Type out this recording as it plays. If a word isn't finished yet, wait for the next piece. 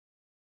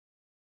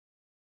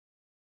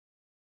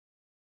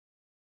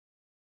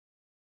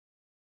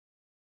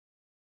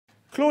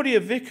Claudia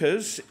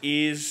Vickers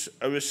is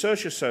a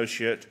research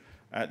associate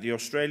at the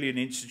Australian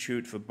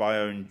Institute for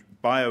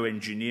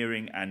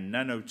Bioengineering and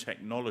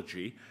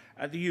Nanotechnology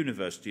at the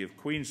University of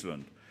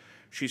Queensland.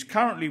 She's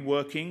currently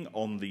working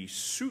on the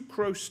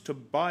Sucrose to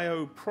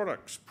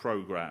Bioproducts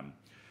program,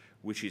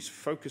 which is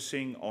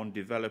focusing on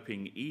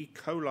developing E.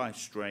 coli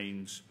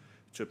strains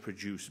to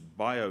produce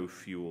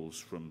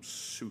biofuels from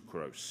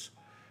sucrose.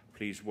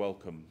 Please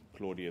welcome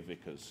Claudia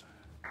Vickers.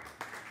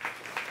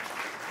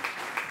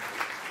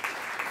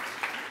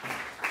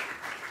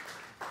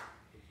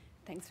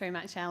 Thanks very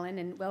much, Alan,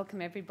 and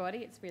welcome everybody.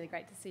 It's really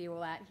great to see you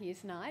all out here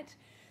tonight.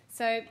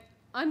 So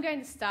I'm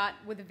going to start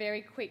with a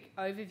very quick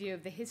overview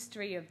of the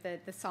history of the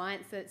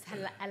science that's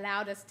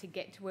allowed us to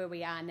get to where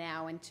we are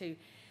now and to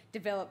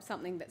develop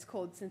something that's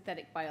called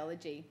synthetic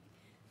biology.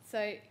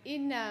 So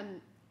in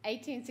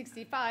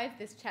 1865,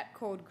 this chap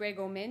called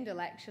Gregor Mendel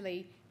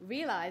actually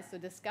realised or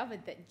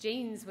discovered that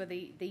genes were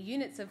the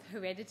units of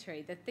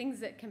hereditary, the things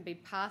that can be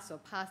passed or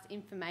passed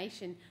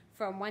information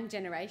from one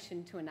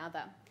generation to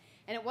another.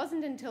 And it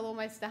wasn't until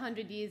almost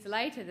 100 years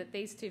later that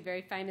these two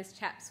very famous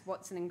chaps,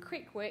 Watson and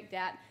Crick, worked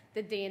out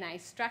the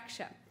DNA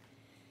structure.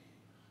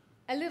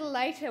 A little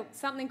later,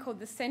 something called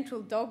the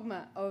central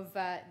dogma of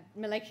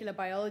molecular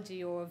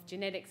biology or of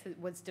genetics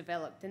was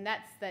developed, and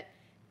that's that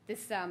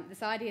this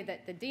idea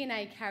that the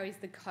DNA carries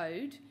the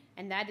code,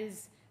 and that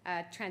is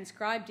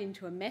transcribed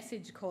into a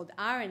message called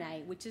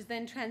RNA, which is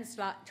then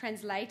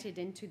translated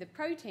into the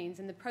proteins,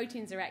 and the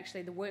proteins are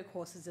actually the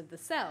workhorses of the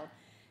cell.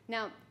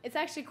 Now, it's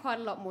actually quite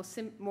a lot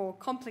more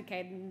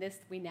complicated than this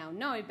we now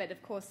know, but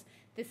of course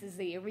this is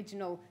the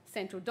original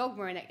central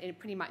dogma, and it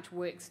pretty much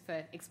works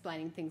for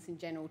explaining things in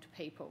general to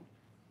people.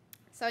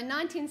 So in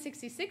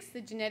 1966, the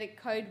genetic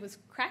code was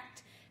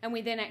cracked, and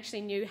we then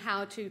actually knew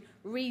how to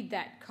read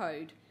that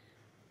code.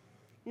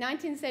 In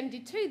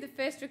 1972, the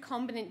first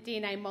recombinant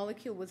DNA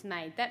molecule was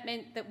made. That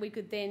meant that we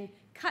could then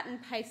cut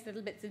and paste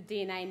little bits of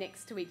DNA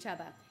next to each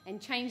other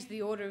and change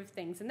the order of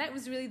things, and that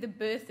was really the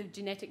birth of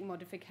genetic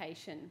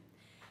modification.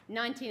 In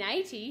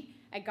 1980,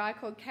 a guy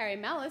called Carey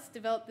Mallis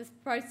developed this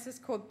process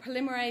called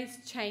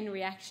polymerase chain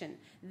reaction.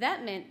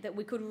 That meant that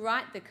we could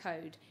write the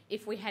code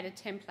if we had a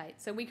template.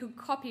 So we could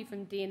copy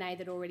from DNA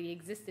that already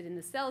existed in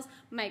the cells,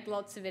 make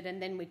lots of it,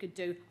 and then we could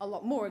do a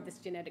lot more of this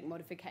genetic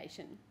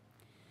modification.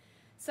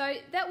 So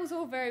that was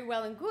all very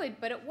well and good,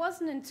 but it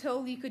wasn't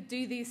until you could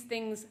do these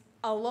things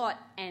a lot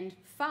and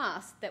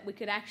fast that we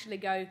could actually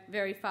go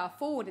very far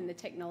forward in the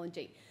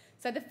technology.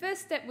 So the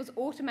first step was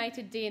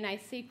automated DNA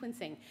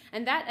sequencing,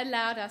 and that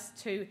allowed us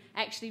to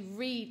actually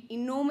read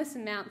enormous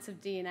amounts of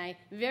DNA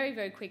very,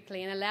 very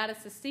quickly and allowed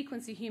us to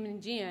sequence the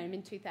human genome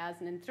in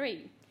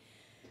 2003.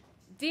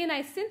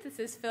 DNA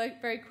synthesis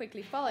very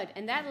quickly followed,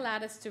 and that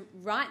allowed us to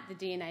write the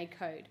DNA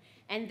code.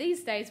 And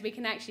these days we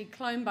can actually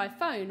clone by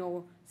phone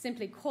or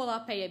simply call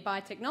up a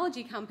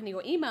biotechnology company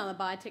or email a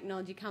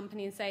biotechnology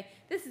company and say,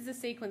 this is the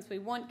sequence we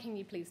want, can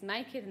you please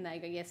make it? And they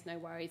go, yes, no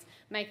worries,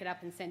 make it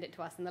up and send it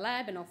to us in the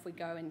lab, and off we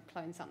go and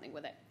clone something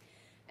with it.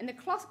 And the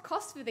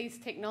cost for these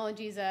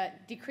technologies are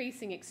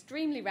decreasing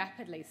extremely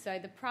rapidly. So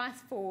the price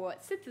for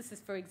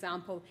synthesis, for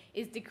example,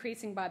 is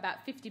decreasing by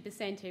about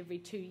 50% every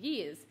 2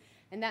 years.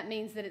 And that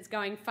means that it's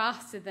going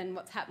faster than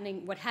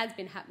what has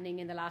been happening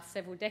in the last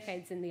several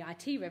decades in the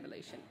IT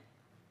revolution.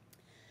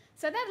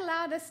 So that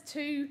allowed us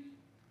to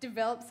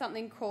develop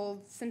something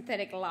called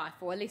synthetic life,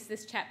 or at least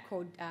this chap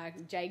called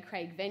J.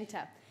 Craig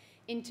Venter.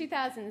 In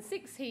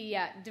 2006, he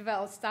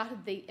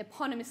started the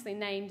eponymously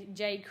named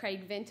J.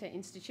 Craig Venter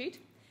Institute.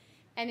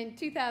 And in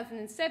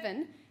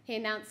 2007, he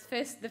announced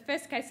the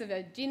first case of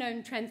a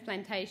genome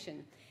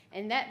transplantation.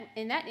 And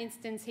in that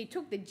instance, he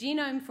took the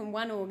genome from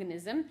one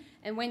organism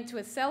and went to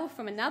a cell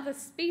from another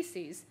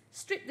species,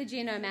 stripped the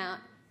genome out,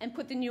 and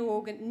put the new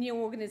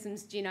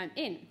organism's genome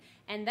in.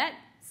 And that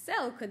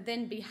cell could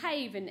then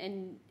behave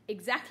in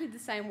exactly the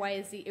same way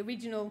as the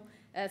original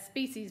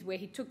species where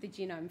he took the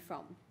genome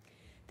from.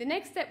 The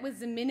next step was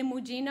the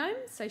minimal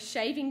genome, so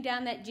shaving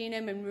down that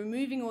genome and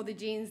removing all the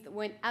genes that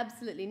weren't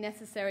absolutely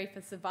necessary for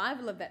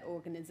survival of that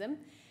organism.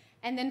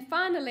 And then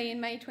finally,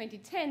 in May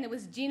 2010, there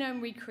was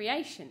genome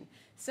recreation.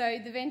 So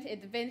at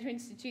the Venter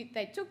Institute,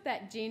 they took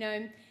that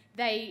genome,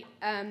 they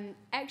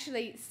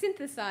actually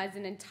synthesized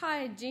an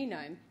entire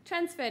genome,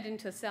 transferred it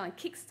into a cell and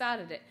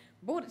kick-started it,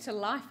 brought it to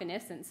life in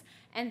essence,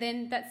 and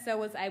then that cell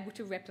was able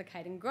to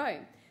replicate and grow.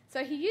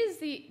 So he used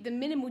the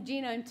minimal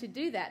genome to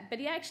do that, but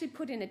he actually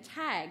put in a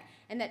tag,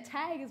 and that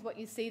tag is what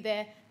you see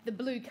there, the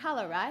blue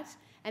colour, right?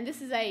 And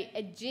this is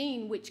a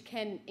gene which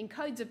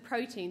encodes a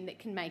protein that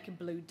can make a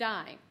blue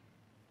dye.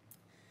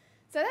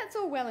 So that's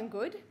all well and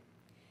good.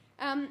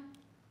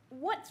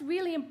 What's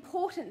really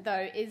important,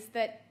 though, is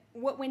that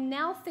what we're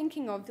now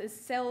thinking of as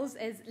cells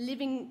as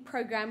living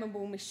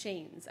programmable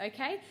machines,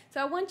 okay?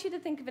 So I want you to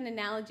think of an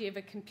analogy of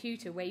a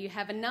computer where you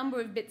have a number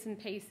of bits and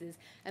pieces,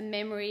 a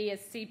memory, a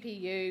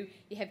CPU,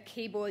 you have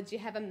keyboards, you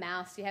have a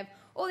mouse, you have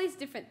all these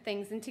different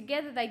things, and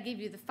together they give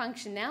you the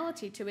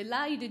functionality to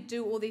allow you to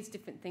do all these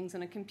different things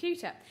on a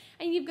computer.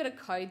 And you've got a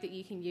code that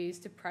you can use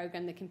to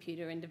program the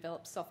computer and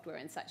develop software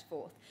and such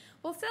forth.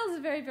 Well, cells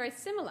are very, very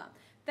similar.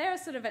 they're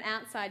sort of an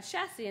outside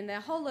chassis, and there are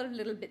a whole lot of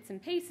little bits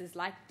and pieces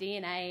like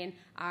DNA and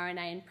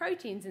RNA and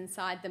proteins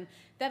inside them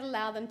that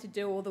allow them to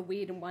do all the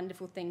weird and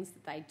wonderful things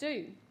that they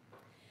do.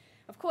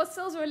 Of course,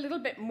 cells are a little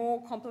bit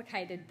more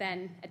complicated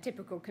than a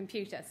typical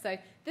computer. So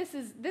this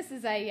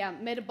is a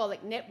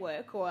metabolic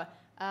network, or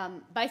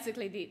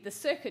basically the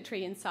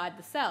circuitry inside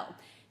the cell.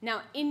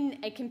 Now, in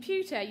a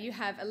computer, you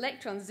have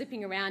electrons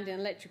zipping around in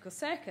electrical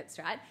circuits,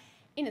 right?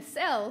 In a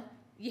cell,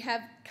 you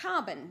have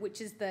carbon, which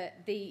is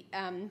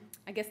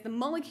I guess the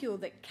molecule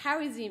that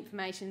carries the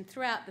information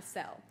throughout the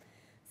cell.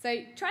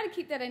 So try to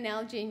keep that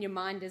analogy in your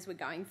mind as we're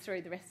going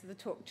through the rest of the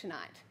talk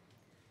tonight.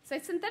 So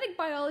synthetic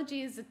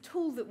biology is a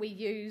tool that we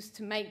use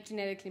to make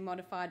genetically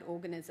modified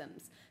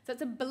organisms. So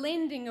it's a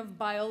blending of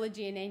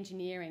biology and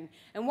engineering.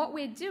 And what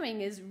we're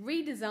doing is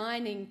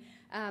redesigning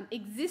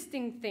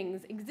existing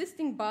things,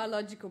 existing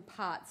biological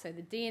parts, so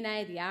the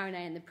DNA, the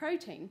RNA and the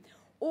protein,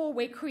 or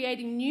we're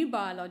creating new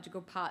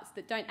biological parts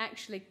that don't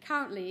actually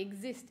currently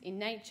exist in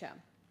nature.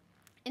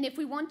 And if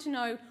we want to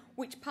know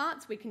which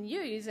parts we can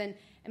use and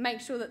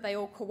make sure that they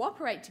all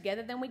cooperate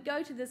together, then we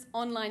go to this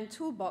online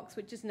toolbox,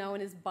 which is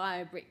known as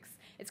BioBricks.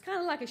 It's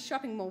kind of like a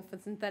shopping mall for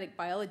synthetic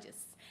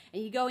biologists.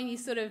 And you go and you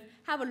sort of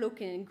have a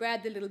look and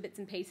grab the little bits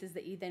and pieces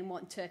that you then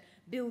want to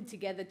build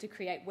together to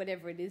create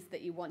whatever it is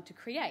that you want to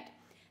create.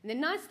 And the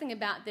nice thing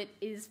about that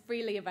is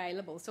freely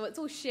available, so it's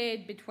all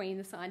shared between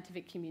the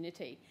scientific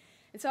community.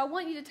 And so I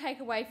want you to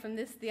take away from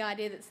this the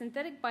idea that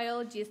synthetic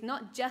biology is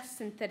not just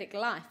synthetic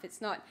life.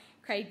 It's not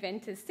Craig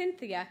Venter's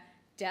Cynthia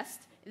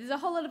just. There's a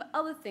whole lot of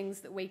other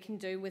things that we can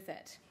do with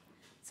it.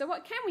 So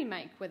what can we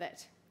make with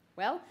it?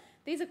 Well,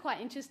 these are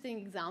quite interesting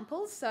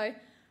examples. So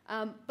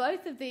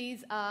both of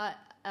these are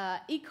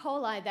E.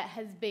 coli that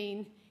has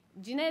been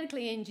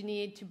genetically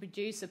engineered to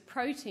produce a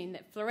protein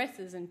that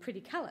fluoresces in pretty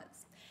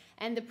colours.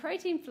 And the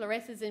protein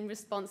fluoresces in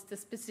response to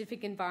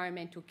specific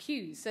environmental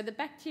cues. So the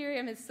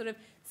bacterium is sort of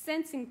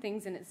sensing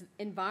things in its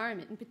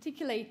environment. And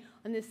particularly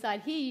on this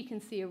side here, you can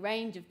see a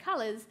range of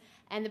colours,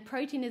 and the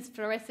protein is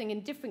fluorescing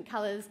in different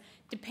colours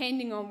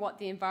depending on what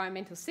the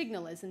environmental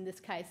signal is, in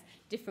this case,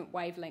 different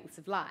wavelengths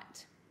of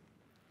light.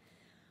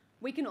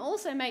 We can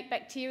also make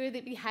bacteria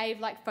that behave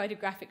like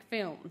photographic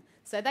film.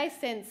 So they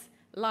sense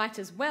light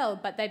as well,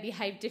 but they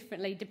behave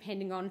differently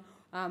depending on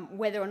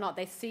whether or not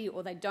they see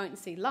or they don't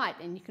see light.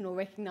 And you can all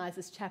recognise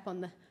this chap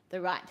on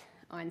the right,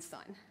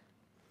 Einstein.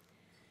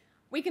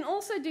 We can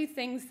also do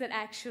things that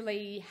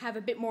actually have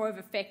a bit more of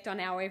effect on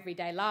our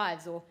everyday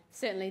lives, or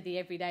certainly the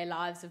everyday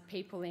lives of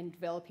people in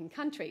developing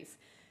countries.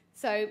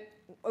 So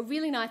a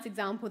really nice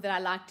example that I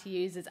like to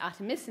use is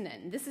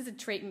artemisinin. This is a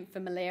treatment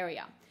for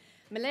malaria.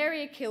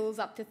 Malaria kills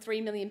up to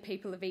 3 million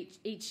people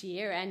each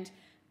year, and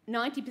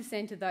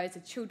 90% of those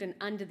are children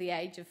under the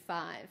age of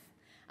 5.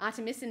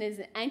 Artemisinin is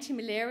an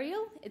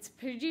antimalarial. It's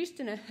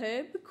produced in a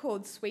herb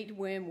called sweet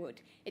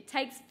wormwood. It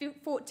takes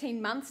 14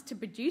 months to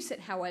produce it,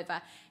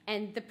 however,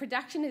 and the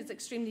production is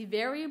extremely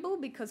variable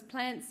because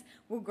plants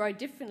will grow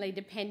differently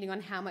depending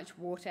on how much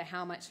water,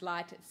 how much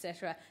light,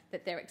 etc.,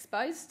 that they're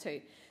exposed to.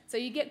 So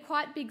you get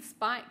quite big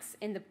spikes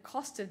in the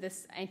cost of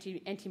this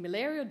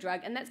antimalarial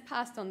drug, and that's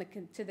passed on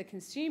to the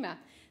consumer.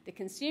 The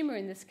consumer,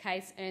 in this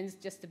case, earns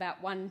just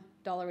about $1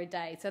 a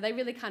day. So they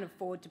really can't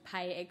afford to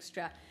pay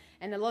extra,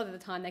 and a lot of the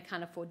time they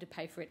can't afford to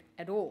pay for it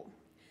at all.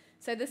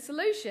 So the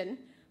solution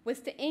was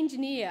to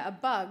engineer a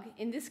bug,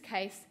 in this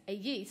case a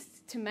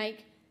yeast, to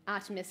make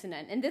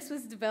artemisinin. And this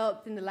was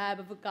developed in the lab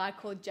of a guy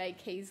called Jay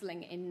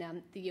Kiesling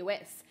in the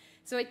US.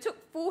 So it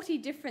took 40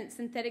 different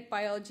synthetic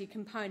biology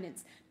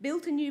components,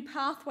 built a new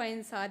pathway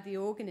inside the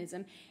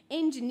organism,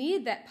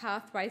 engineered that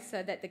pathway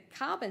so that the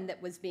carbon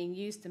that was being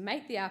used to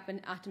make the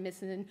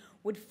artemisinin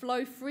would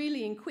flow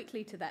freely and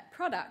quickly to that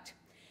product.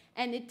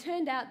 And it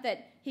turned out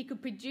that he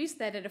could produce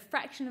that at a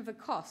fraction of the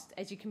cost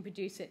as you can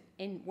produce it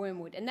in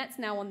wormwood. And that's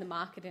now on the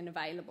market and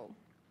available.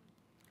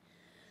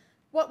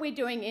 What we're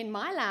doing in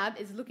my lab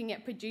is looking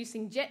at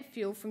producing jet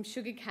fuel from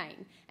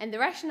sugarcane. And the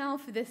rationale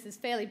for this is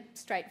fairly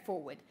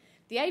straightforward.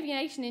 The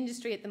aviation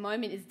industry at the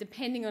moment is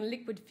depending on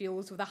liquid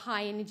fuels with a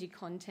high energy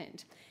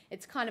content.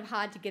 It's kind of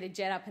hard to get a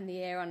jet up in the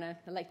air on an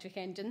electric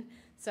engine,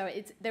 so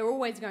they're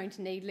always going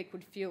to need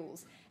liquid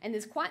fuels. And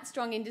there's quite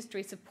strong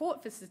industry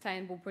support for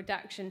sustainable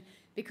production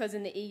because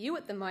in the EU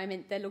at the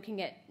moment they're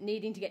looking at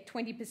needing to get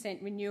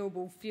 20%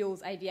 renewable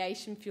fuels,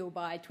 aviation fuel,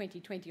 by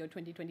 2020 or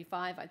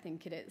 2025, I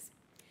think it is.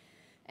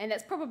 And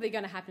that's probably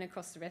going to happen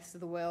across the rest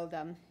of the world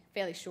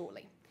fairly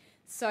shortly.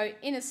 So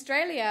in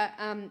Australia,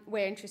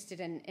 we're interested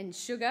in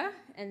sugar,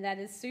 and that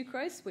is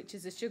sucrose, which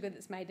is a sugar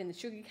that's made in the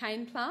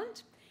sugarcane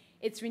plant.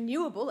 It's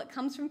renewable. It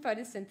comes from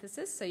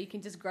photosynthesis, so you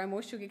can just grow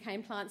more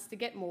sugarcane plants to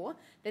get more.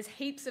 There's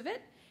heaps of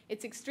it.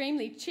 It's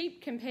extremely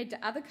cheap compared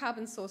to other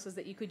carbon sources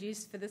that you could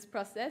use for this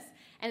process,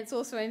 and it's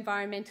also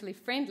environmentally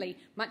friendly,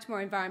 much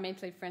more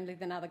environmentally friendly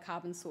than other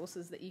carbon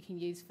sources that you can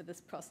use for this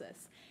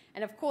process.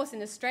 And of course,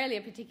 in Australia,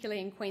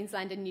 particularly in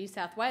Queensland and New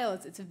South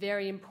Wales, it's a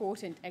very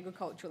important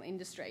agricultural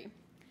industry.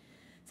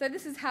 So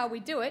this is how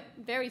we do it,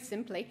 very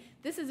simply.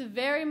 This is a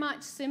very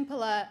much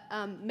simpler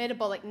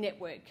metabolic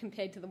network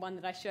compared to the one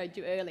that I showed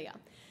you earlier.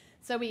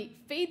 So we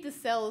feed the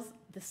cells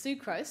the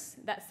sucrose,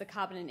 that's the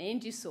carbon and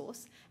energy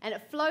source, and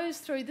it flows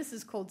through, this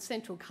is called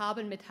central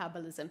carbon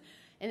metabolism,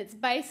 and it's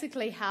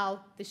basically how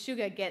the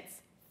sugar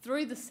gets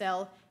through the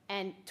cell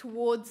and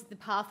towards the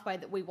pathway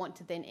that we want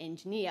to then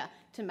engineer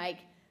to make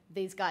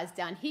these guys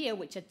down here,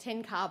 which are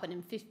 10 carbon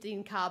and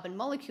 15 carbon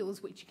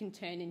molecules, which you can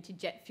turn into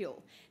jet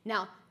fuel.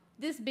 Now,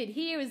 this bit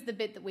here is the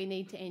bit that we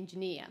need to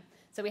engineer.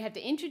 So we have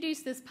to introduce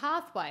this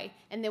pathway,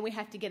 and then we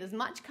have to get as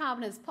much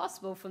carbon as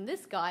possible from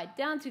this guy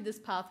down through this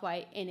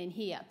pathway and in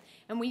here.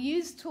 And we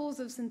use tools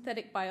of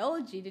synthetic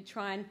biology to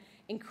try and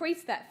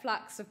increase that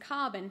flux of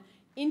carbon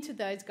into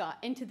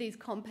these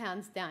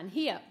compounds down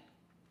here.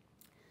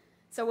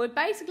 So we're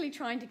basically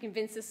trying to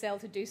convince the cell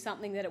to do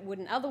something that it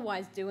wouldn't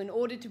otherwise do in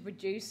order to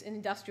produce an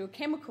industrial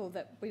chemical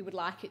that we would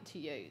like it to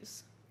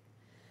use.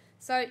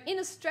 So in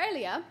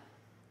Australia,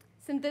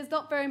 there's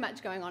not very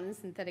much going on in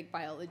synthetic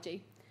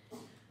biology.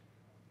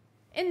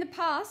 In the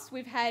past,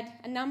 we've had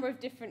a number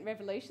of different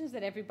revolutions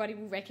that everybody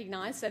will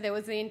recognise. So there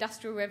was the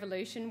Industrial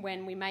Revolution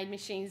when we made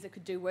machines that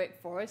could do work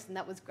for us, and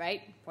that was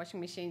great. Washing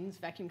machines,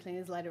 vacuum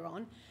cleaners later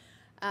on.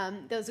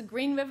 There was a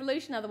Green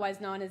Revolution, otherwise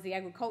known as the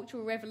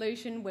Agricultural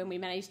Revolution, when we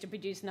managed to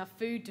produce enough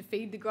food to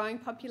feed the growing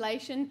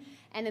population.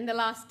 And in the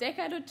last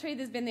decade or two,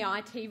 there's been the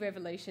IT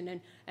Revolution,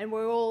 and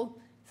we're all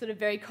sort of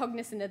very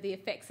cognizant of the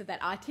effects of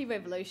that IT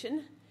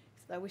revolution.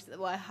 So I wish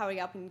that I hurry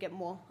up and get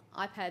more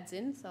iPads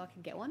in so I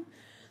can get one.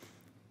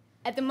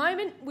 At the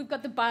moment, we've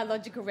got the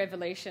biological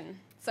revolution.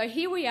 So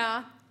here we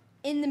are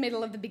in the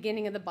middle of the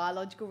beginning of the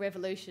biological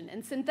revolution,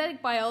 and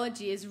synthetic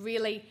biology is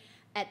really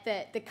at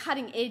the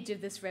cutting edge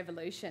of this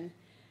revolution.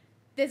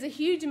 There's a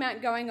huge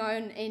amount going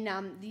on in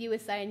the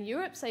USA and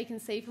Europe, so you can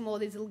see from all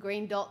these little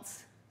green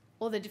dots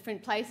all the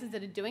different places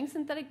that are doing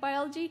synthetic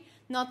biology,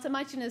 not so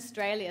much in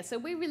Australia. So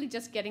we're really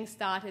just getting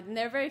started, and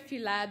there are very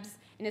few labs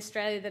in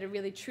Australia that are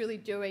really truly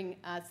doing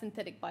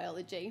synthetic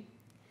biology.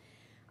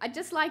 I'd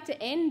just like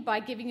to end by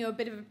giving you a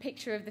bit of a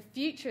picture of the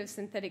future of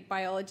synthetic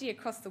biology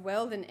across the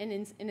world and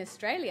in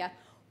Australia.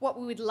 What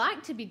we would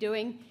like to be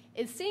doing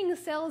is seeing the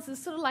cells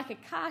as sort of like a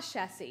car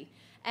chassis.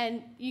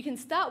 And you can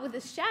start with a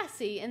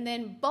chassis and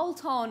then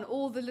bolt on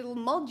all the little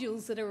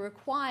modules that are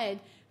required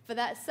for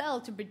that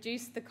cell to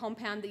produce the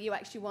compound that you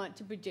actually want it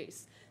to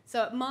produce.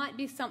 So it might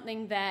be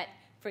something that,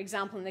 for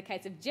example, in the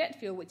case of jet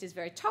fuel, which is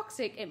very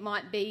toxic, it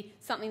might be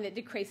something that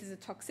decreases the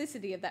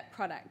toxicity of that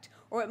product.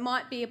 Or it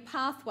might be a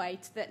pathway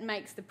that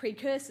makes the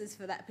precursors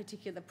for that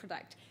particular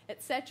product,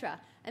 etc.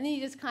 And then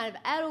you just kind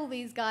of add all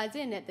these guys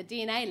in at the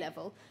DNA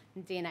level,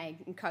 and DNA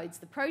encodes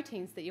the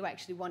proteins that you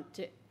actually want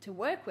to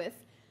work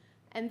with.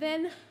 And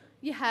then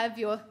you have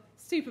your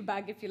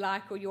superbug, if you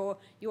like, or your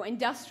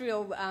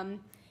industrial,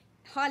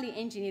 highly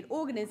engineered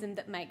organism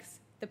that makes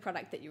the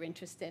product that you're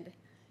interested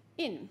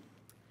in.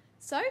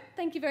 So,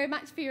 thank you very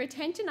much for your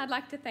attention. I'd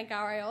like to thank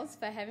RIOS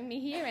for having me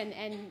here,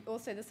 and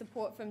also the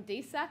support from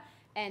DISA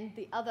and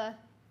the other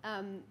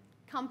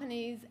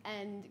companies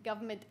and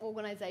government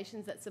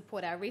organisations that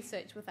support our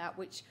research, without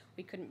which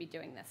we couldn't be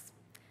doing this.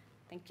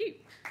 Thank you.